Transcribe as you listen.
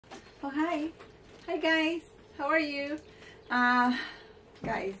Oh, hi guys, how are you?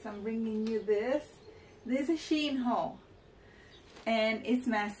 Guys, I'm bringing you this is a Shein haul and it's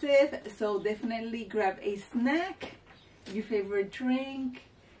massive, so definitely grab a snack, your favorite drink,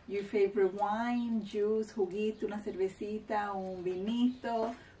 your favorite wine, juice, juguito, una cervecita, un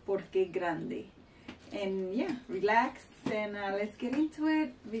vinito, porque es grande. And yeah, relax and let's get into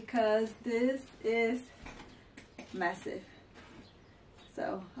it because this is massive.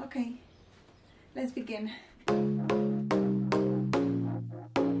 So, okay, let's begin.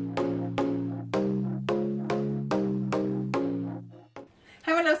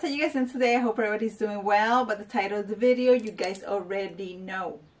 Hi, my loves, how you guys doing today? I hope everybody's doing well. But the title of the video, you guys already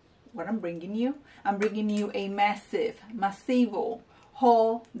know what I'm bringing you. I'm bringing you a massivo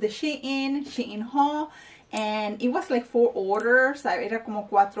haul, the Shein haul. And it was like 4 orders, era como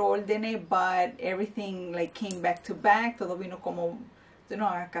 4 órdenes, but everything like came back to back. Todo vino como, you know,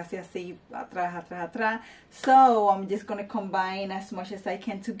 casi así, atrás. So I'm just going to combine as much as I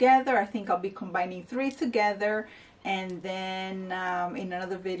can together. I think I'll be combining 3 together. And then in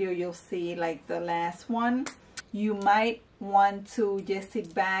another video, you'll see like the last one. You might want to just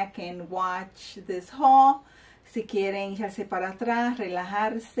sit back and watch this haul. Si quieren echarse para atrás,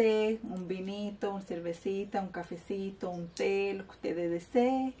 relajarse, un vinito, una cervecita, un cafecito, un té, lo que ustedes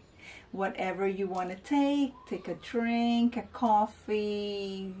deseen. Whatever you want to take a drink, a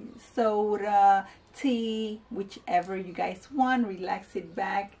coffee, soda, tea, whichever you guys want. Relax, sit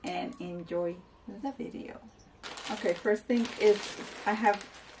back, and enjoy the video. Okay, first thing is I have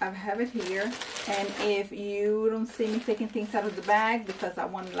it here, and if you don't see me taking things out of the bag, because I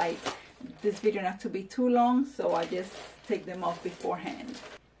want like this video not to be too long, so I just take them off beforehand.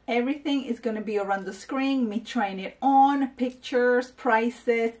 Everything is going to be around the screen, me trying it on, pictures,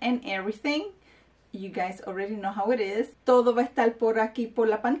 prices, and everything. You guys already know how it is. Todo va a estar por aquí por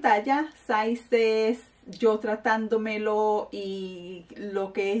la pantalla, sizes, yo tratándomelo y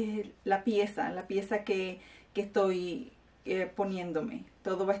lo que es la pieza que estoy poniéndome.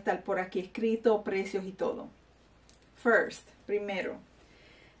 Todo va a estar por aquí escrito, precios y todo. Primero,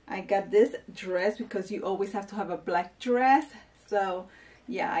 I got this dress because you always have to have a black dress. So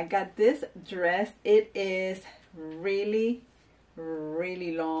yeah, I got this dress. It is really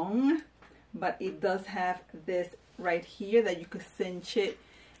long, but it does have this right here that you could cinch it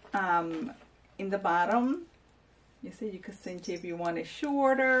in the bottom. You see, you could cinch it if you want it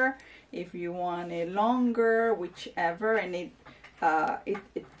shorter, if you want it longer, whichever, and it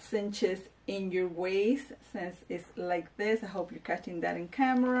cinches in your waist since it's like this. I hope you're catching that in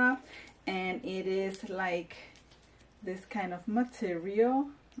camera. And it is like this kind of material.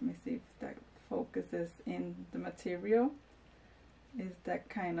 Let me see if that focuses in the material. Is that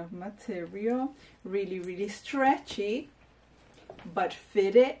kind of material, really stretchy but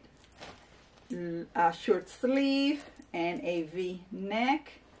fitted, a short sleeve and a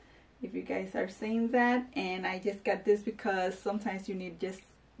V-neck, if you guys are seeing that. And I just got this because sometimes you need just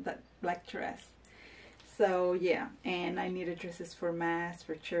that black dress. So yeah, and I needed dresses for mass,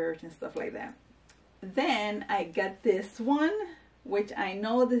 for church and stuff like that. Then I got this one, which I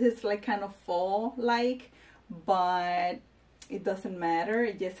know this is like kind of fall like, but it doesn't matter.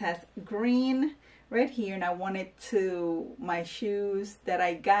 It just has green right here, and I wanted my shoes that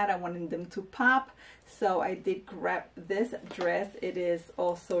I got, I wanted them to pop, so I did grab this dress. It is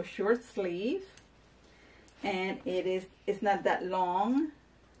also short sleeve, and it's not that long.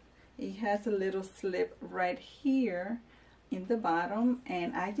 It has a little slip right here in the bottom,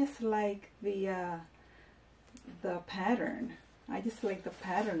 and I just like the pattern. I just like the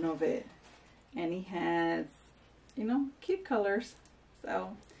pattern of it, and it has, you know, cute colors.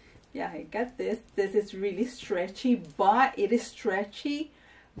 So yeah, I got this. This is really stretchy, but it is stretchy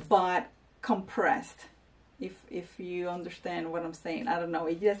but compressed, if you understand what I'm saying. I don't know,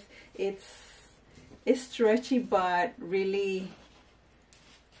 it's stretchy, but really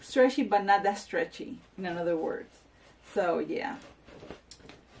stretchy but not that stretchy, in other words. So yeah,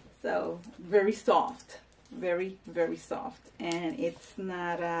 so very soft, very soft, and it's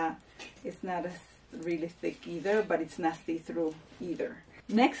not really thick either, but it's not see-through either.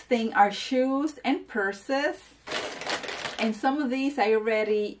 Next thing are shoes and purses, and some of these I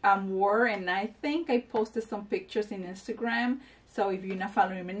already wore, and I think I posted some pictures in Instagram. So if you're not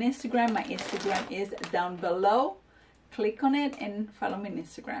following me on Instagram, my Instagram is down below. Click on it and follow me on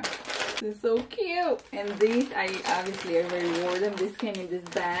Instagram. This is so cute. And these, I already wore them. This came in this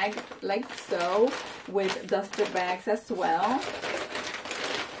bag like so, with duster bags as well.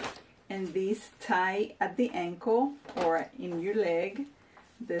 And these tie at the ankle or in your leg.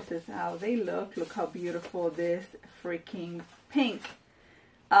 This is how they look. Look how beautiful this freaking pink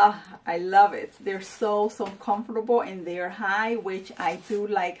I love it. They're so comfortable, and they're high, which I do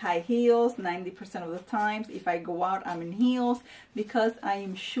like high heels 90% of the times. If I go out, I'm in heels because I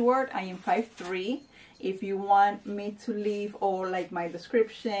am short. I am 5'3". If you want me to leave all like my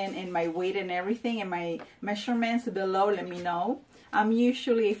description and my weight and everything and my measurements below, let me know. I'm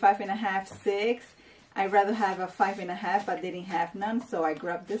usually 5.5, 6. I'd rather have a 5.5, but they didn't have none, so I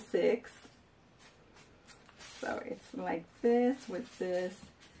grabbed the 6. So it's like this with this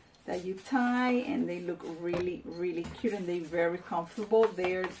that you tie, and they look really cute, and they're very comfortable.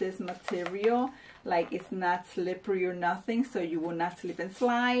 There's this material, like it's not slippery or nothing, so you will not slip and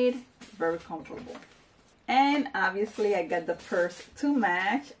slide. Very comfortable. And obviously I got the purse to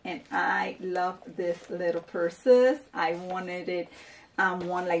match, and I love this little purses. I wanted it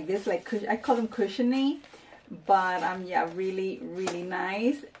one like this, like I call them cushiony, but yeah, really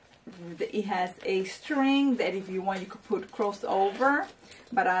nice. It has a string that if you want you could put cross over,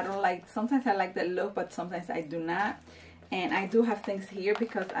 but I don't like, sometimes I like that look, but sometimes I do not. And I do have things here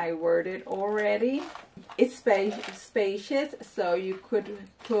because I wore it already. It's spacious, so you could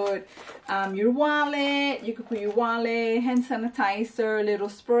put your wallet, hand sanitizer, a little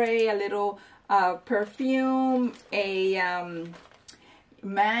spray, a little perfume, a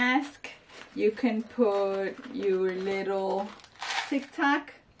mask. You can put your little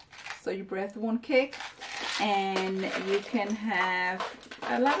TikTok so your breath won't kick, and you can have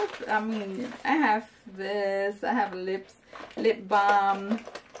a lot of, I mean, I have this, I have lip balm,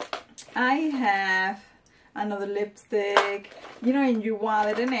 I have another lipstick, you know, in your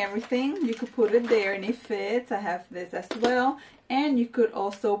wallet and everything. You could put it there and it fits. I have this as well, and you could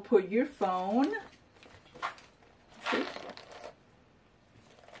also put your phone. See?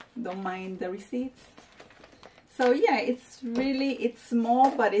 Don't mind the receipts. So yeah, it's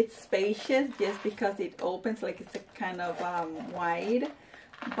small, but it's spacious just because it opens, like it's a kind of wide,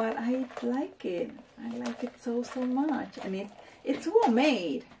 but I like it. I like it so much, and it's well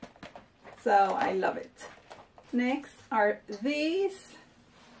made, so I love it. Next are these.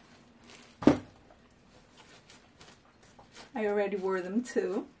 I already wore them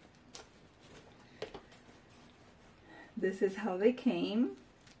too. This is how they came,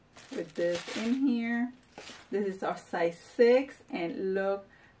 with this in here. This is our size 6, and look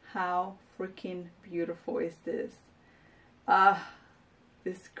how freaking beautiful is this.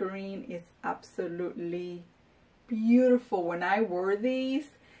 This green is absolutely beautiful. When I wore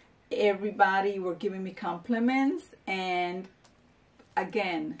these, everybody were giving me compliments. And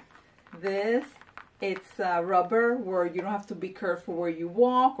again, this, it's rubber, where you don't have to be careful where you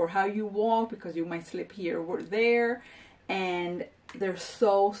walk or how you walk, because you might slip here or there. And they're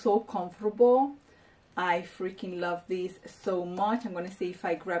so comfortable. I freaking love these so much. I'm gonna see if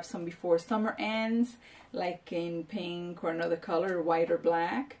I grab some before summer ends, like in pink or another color, white or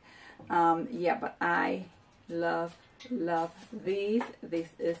black. Yeah, but I love these. This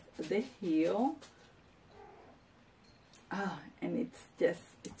is the heel. Oh, and it's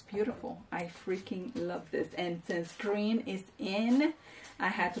beautiful. I freaking love this. And since green is in, I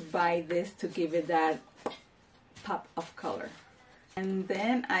had to buy this to give it that pop of color. And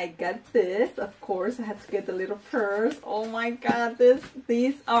then I got this, of course. I had to get the little purse. Oh my god,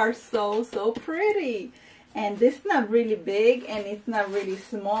 these are so pretty. And this is not really big, and it's not really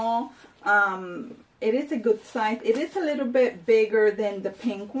small. It is a good size. It is a little bit bigger than the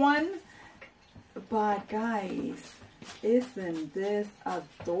pink one, but guys, isn't this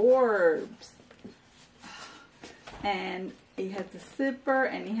adorbs? And it has the zipper,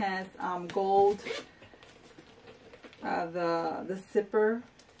 and it has gold. The zipper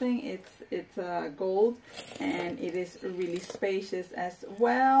thing, it's gold, and it is really spacious as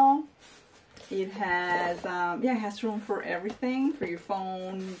well. It has yeah, it has room for everything, for your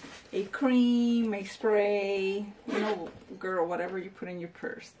phone, a cream, a spray, you know, girl, whatever you put in your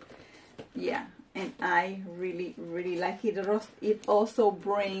purse. Yeah, and I really like it. It also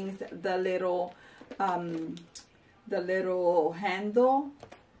brings the little handle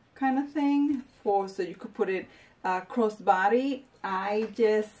kind of thing, for so you could put it crossbody. I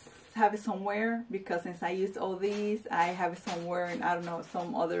just have it somewhere because since I used all these, I have it somewhere in, I don't know,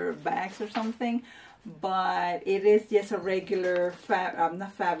 some other bags or something. But it is just a regular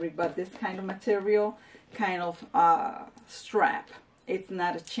not fabric, but this kind of material, kind of strap. It's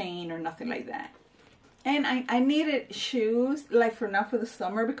not a chain or nothing like that. And I needed shoes, like for now for the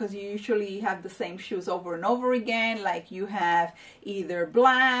summer, because you usually have the same shoes over and over again. Like you have either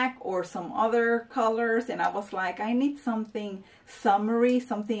black or some other colors. And I was like, I need something summery,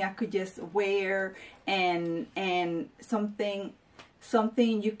 something I could just wear, and something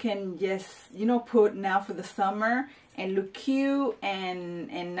you can just, you know, put now for the summer and look cute,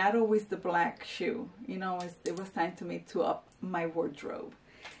 and not always the black shoe. You know, it was time to me to up my wardrobe.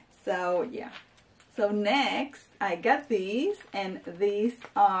 So yeah. So next I got these, and these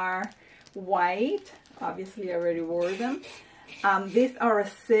are white. Obviously I already wore them. These are a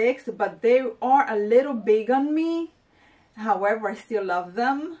 6, but they are a little big on me. However, I still love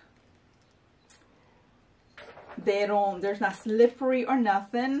them. They're not slippery or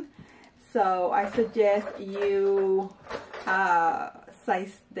nothing. So I suggest you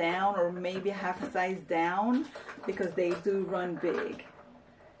size down, or maybe half a size down, because they do run big.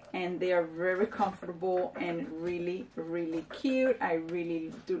 And they are very comfortable and really, really cute. I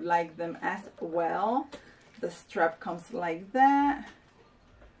really do like them as well. The strap comes like that.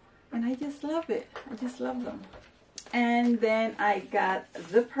 And I just love it. I just love them. And then I got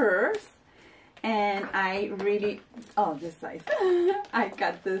the purse. And I really, oh, this size. I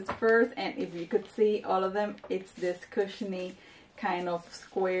got this purse, and if you could see all of them, it's this cushiony kind of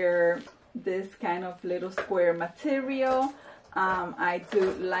square, this kind of little square material. I do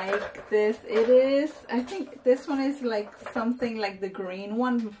like this. It is, I think this one is like something like the green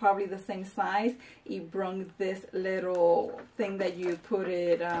one, probably the same size. It brings this little thing that you put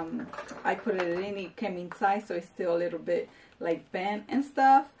it, I put it in, it came inside, so it's still a little bit like bent and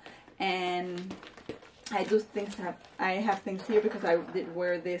stuff. And I do things I have things here because I did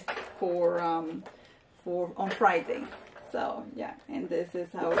wear this for on Friday. So yeah, and this is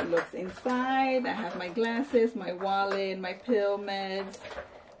how it looks inside. I have my glasses, my wallet, my pill meds,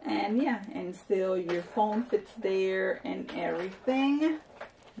 and yeah, and still your phone fits there and everything.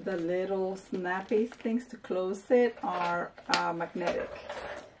 The little snappy things to close it are magnetic.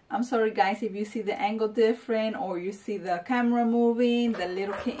 I'm sorry guys if you see the angle different, or you see the camera moving. The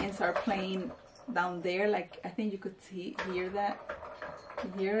little kittens are playing down there, like I think you could hear that.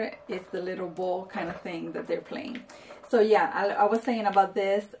 Here it's the little ball kind of thing that they're playing. So yeah, I was saying about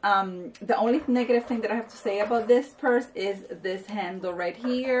this, the only negative thing that I have to say about this purse is this handle right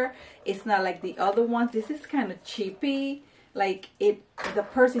here. It's not like the other ones. This is kind of cheapy. Like the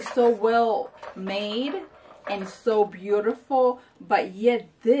purse is so well made and so beautiful, but yet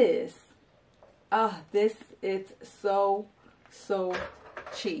this it's so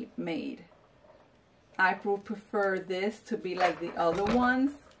cheap made. I would prefer this to be like the other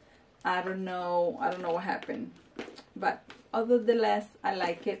ones. I don't know what happened, but other than less, I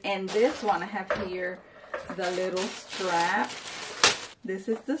like it. And this one I have here, the little strap. This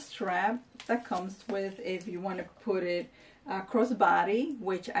is the strap that comes with if you want to put it crossbody,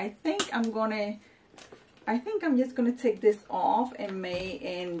 which I think I'm just gonna take this off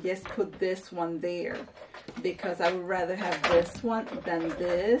and just put this one there, because I would rather have this one than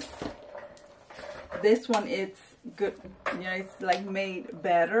this. This one, it's good, you know, it's like made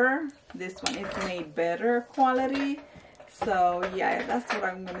better. This one is made better quality. So yeah, that's what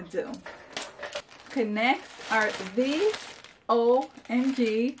I'm gonna do. Okay, next are these.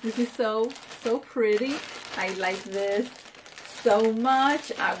 OMG, this is so pretty. I like this so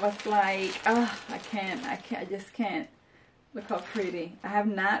much. I was like, oh, I just can't. Look how pretty. I have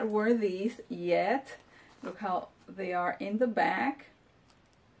not worn these yet. Look how they are in the back.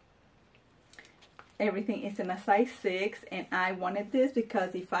 Everything is in a size 6, and I wanted this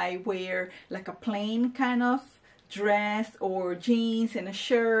because if I wear like a plain kind of dress or jeans and a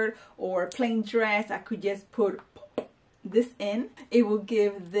shirt or a plain dress, I could just put this in. It will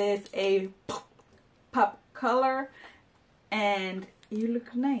give this a pop color and you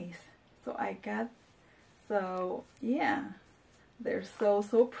look nice. So so yeah, they're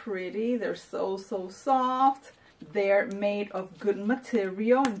so pretty. They're so soft. They're made of good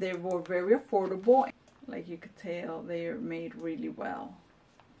material, and they were very affordable. Like you could tell, they're made really well.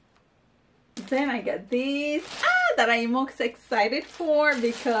 Then I got these that I'm most excited for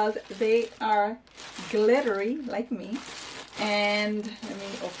because they are glittery like me. And let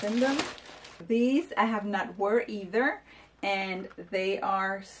me open them. These I have not worn either, and they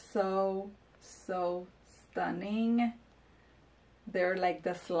are so stunning. They're like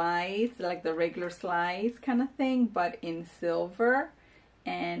the slides, like the regular slides kind of thing, but in silver,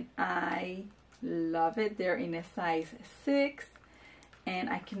 and I love it. They're in a size 6, and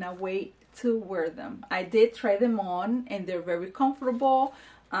I cannot wait to wear them. I did try them on, and they're very comfortable.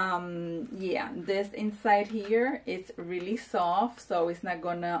 Yeah, this inside here, it's really soft, so it's not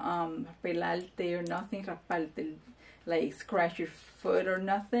gonna pelarte or nothing, rasparte, like scratch your foot or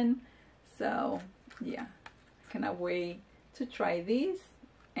nothing. So yeah, cannot wait to try these.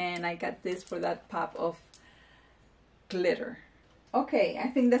 And I got this for that pop of glitter. Okay, I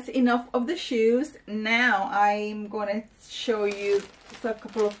think that's enough of the shoes. Now I'm gonna show you a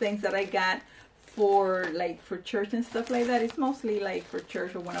couple of things that I got for like for church and stuff like that. It's mostly like for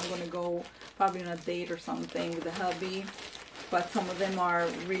church or when I'm gonna go probably on a date or something with a hubby. But some of them are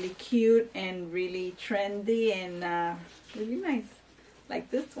really cute and really trendy and really nice.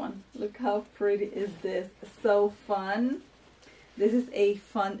 Like this one. Look how pretty is this. So fun. This is a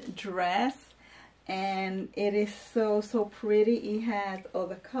fun dress and it is so pretty. It has all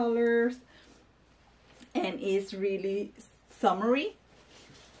the colors and it's really summery.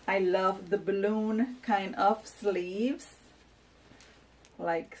 I love the balloon kind of sleeves,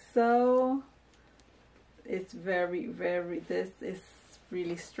 like so. It's very this is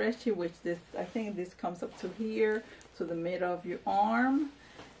really stretchy, which this, I think this comes up to here, to the middle of your arm.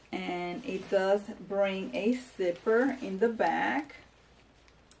 And it does bring a zipper in the back,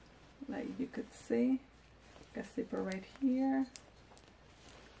 like you could see, a zipper right here.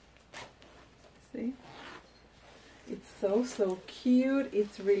 See? It's so cute.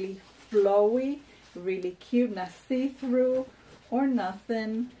 It's really flowy, really cute, not see-through or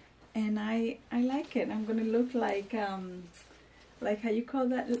nothing. And I like it. I'm gonna look like how you call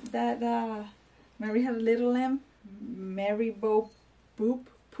that Mary Had a Little Lamb, Mary Bo Boop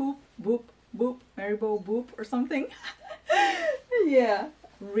Poop Boop Boop, Mary Bo Boop or something. Yeah,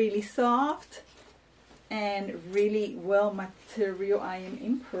 really soft and really well material. I am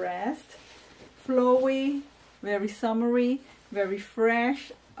impressed. Flowy, very summery, very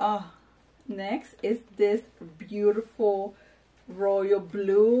fresh. Next is this beautiful royal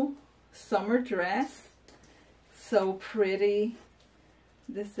blue summer dress. So pretty.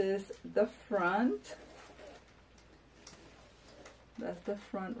 This is the front. That's the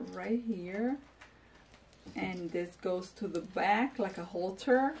front right here. And this goes to the back like a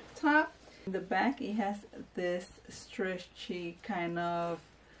halter top. In the back it has this stretchy kind of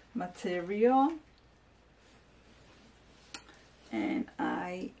material. And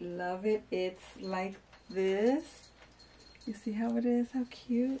I love it. It's like this. You see how it is? How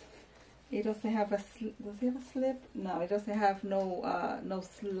cute. It doesn't have a does it have a slip? No, it doesn't have no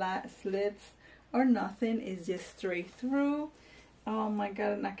slits or nothing. It's just straight through. Oh my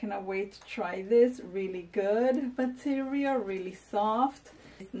god, and I cannot wait to try this. Really good material, really soft.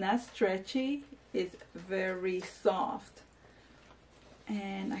 It's not stretchy, it's very soft.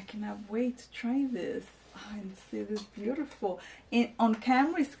 And I cannot wait to try this. Oh, and see this beautiful. And on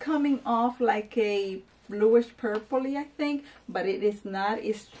camera it's coming off like a bluish purpley, I think, but it is not.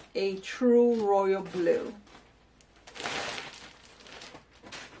 It's a true royal blue.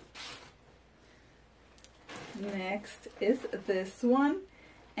 Next is this one,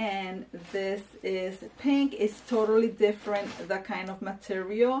 and this is pink. It's totally different, the kind of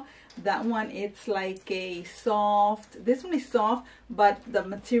material. That one, it's like a soft, this one is soft, but the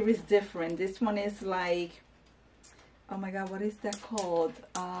material is different. This one is like, oh my god, what is that called?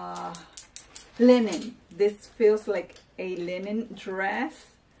 Linen. This feels like a linen dress.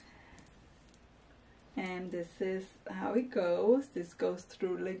 And this is how it goes. This goes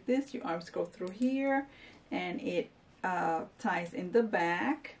through like this. Your arms go through here, and it ties in the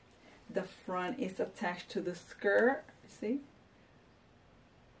back. The front is attached to the skirt. See?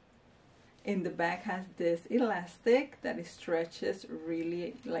 In the back has this elastic that it stretches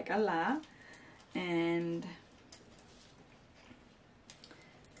really like a lot. And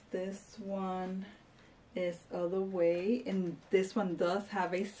this one is other way, and this one does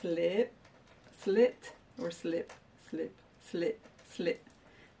have a slit.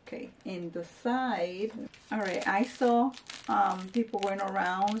 Okay, in the side. All right, I saw people going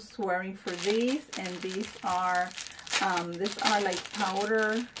around swearing for these, and these are like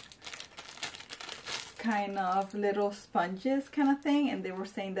powder kind of little sponges kind of thing, and they were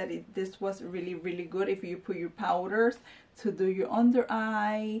saying that this was really good if you put your powders to do your under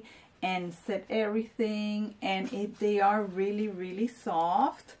eye and set everything, and they are really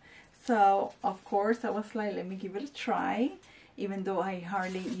soft. So of course I was like, let me give it a try, even though I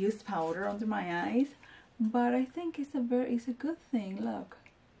hardly use powder under my eyes. But I think it's a good thing. Look,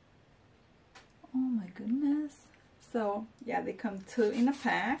 oh my goodness. So yeah, they come two in a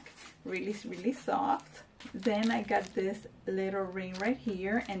pack, really soft. Then I got this little ring right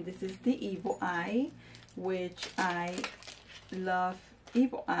here, and this is the evil eye, which I love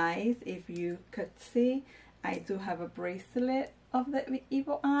evil eyes. If you could see, I do have a bracelet of the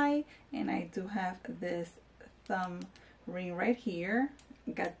evil eye, and I do have this thumb ring right here.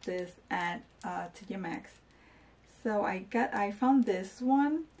 Got this at TJ Maxx. So I found this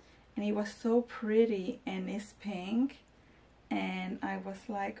one, and it was so pretty, and it's pink, and I was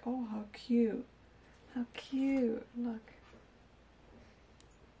like, oh, how cute, look,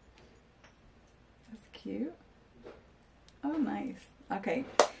 that's cute. Oh, nice. Okay,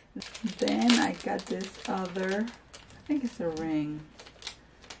 Then I got this other, I think it's a ring.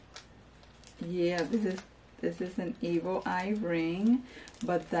 Yeah, this is an evil eye ring,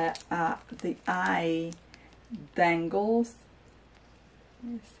 but the eye dangles.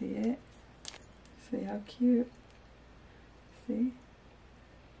 You see it? See how cute? See?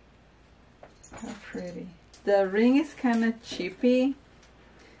 How pretty. The ring is kind of cheapy,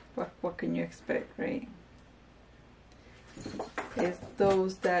 but what can you expect, right? It's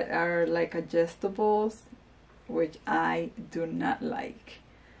those that are like adjustables, which I do not like.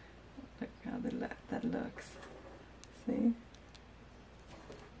 Look how that looks. See?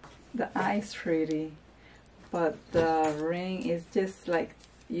 The eye's pretty, but the ring is just like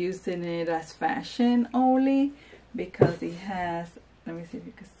using it as fashion only, because it has, let me see if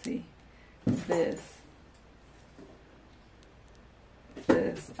you can see this,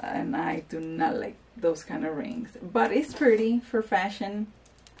 and I do not like those kind of rings, but it's pretty for fashion.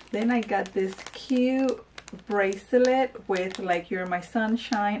 Then I got this cute bracelet with like You're My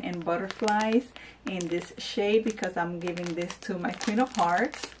Sunshine and butterflies in this shade, because I'm giving this to my Queen of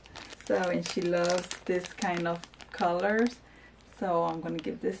Hearts. So, and she loves this kind of colors, so I'm gonna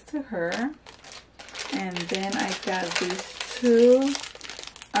give this to her. And then I got these two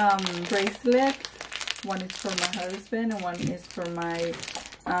bracelets. One is for my husband and one is for my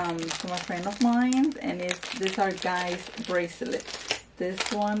friend of mine, and these are guys bracelets. This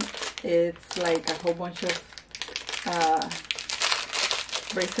one, it's like a whole bunch of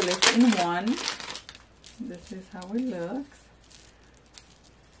bracelets in one. This is how it looks.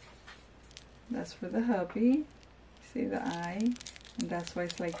 That's for the hubby. See the eye? And that's why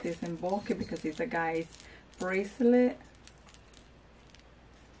it's like this and bulky, because it's a guy's bracelet.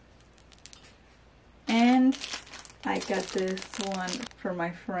 And I got this one for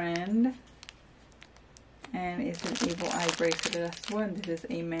my friend, and it's an evil eye bracelet as well. This is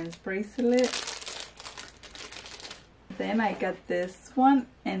a men's bracelet. Then I got this one,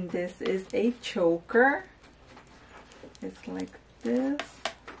 and this is a choker. It's like this,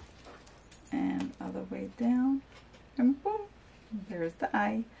 and other way down, and boom, there's the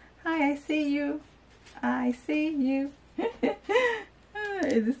eye. Hi, I see you. I see you.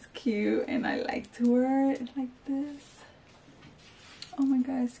 It is cute, and I like to wear it like this. Oh my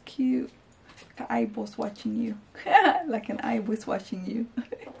god, it's cute. Like an eyeballs watching you. Like an eyeballs watching you.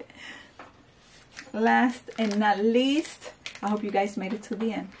 Last and not least, I hope you guys made it to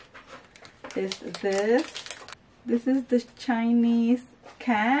the end, is this. This is the Chinese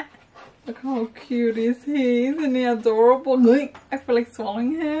cat. Look how cute is he. Isn't he adorable? I feel like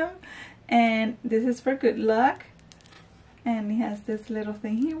swallowing him. And this is for good luck. And he has this little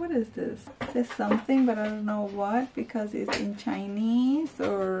thing here. What is this? There's something, but I don't know what, because it's in Chinese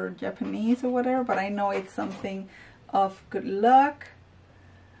or Japanese or whatever. But I know it's something of good luck.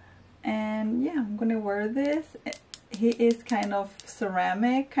 And yeah, I'm gonna wear this. He is kind of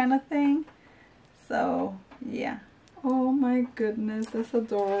ceramic kind of thing. So yeah. Oh my goodness, that's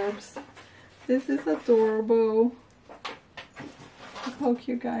adorable. This is adorable. Look how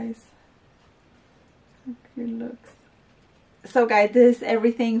cute, guys. How cute it looks. So guys, this is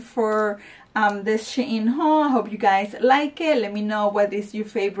everything for this Shein haul. I hope you guys like it. Let me know what is your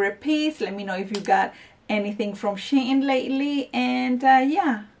favorite piece. Let me know if you got anything from Shein lately. And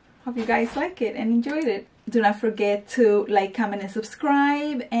yeah, hope you guys like it and enjoyed it. Do not forget to like, comment, and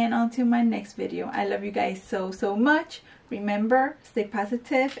subscribe. And until my next video, I love you guys so, so much. Remember, stay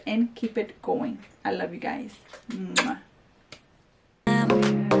positive and keep it going. I love you guys. Mwah.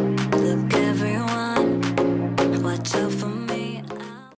 Look, everyone, watch out for me.